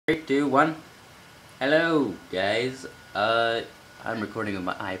3, 2, 1. Hello, guys. I'm recording on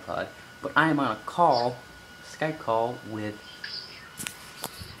my iPod, but I'm on a call, Skype call with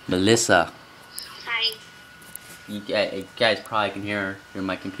Melissa. Hi. You guys probably can hear her through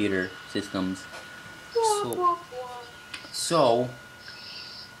my computer systems. So,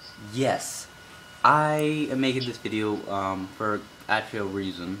 yes, I am making this video for actually a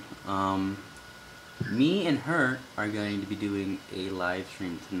reason. Me and her are going to be doing a live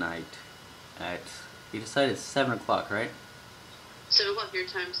stream tonight at, we decided 7 o'clock, right? 7 o'clock your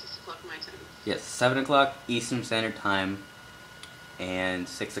time, 6 o'clock my time. Yes, 7 o'clock Eastern Standard Time and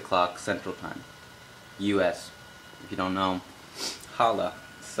 6 o'clock Central Time. US. If you don't know, holla.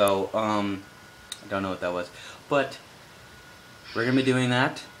 So, I don't know what that was. But, we're going to be doing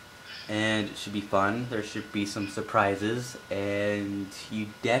that. And it should be fun. There should be some surprises. And you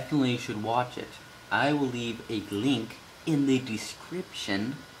definitely should watch it. I will leave a link in the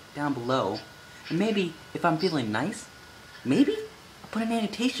description down below. And maybe, if I'm feeling nice, maybe I'll put an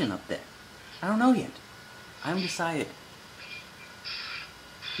annotation up there. I don't know yet. I haven't decided.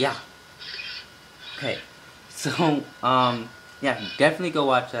 Yeah. Okay. So, yeah, definitely go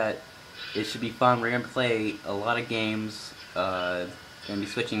watch that. It should be fun. We're gonna play a lot of games. Gonna be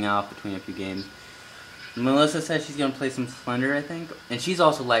switching out between a few games. Melissa says she's gonna play some Slender, I think, and she's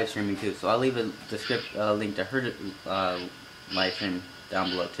also live streaming too. So I'll leave a link to her live stream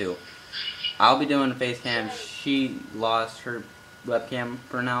down below too. I'll be doing a face cam. She lost her webcam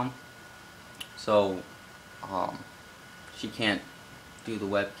for now, so she can't do the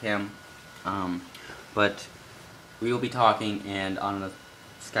webcam. But we will be talking and on a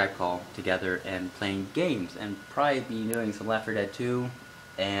Skype call together and playing games, and probably be doing some Left 4 Dead 2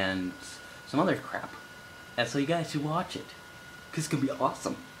 and some other crap. And so you guys should watch it, because it's going to be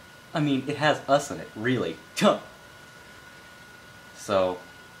awesome. I mean, it has us in it, really. So,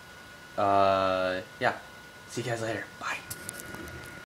 yeah. See you guys later. Bye.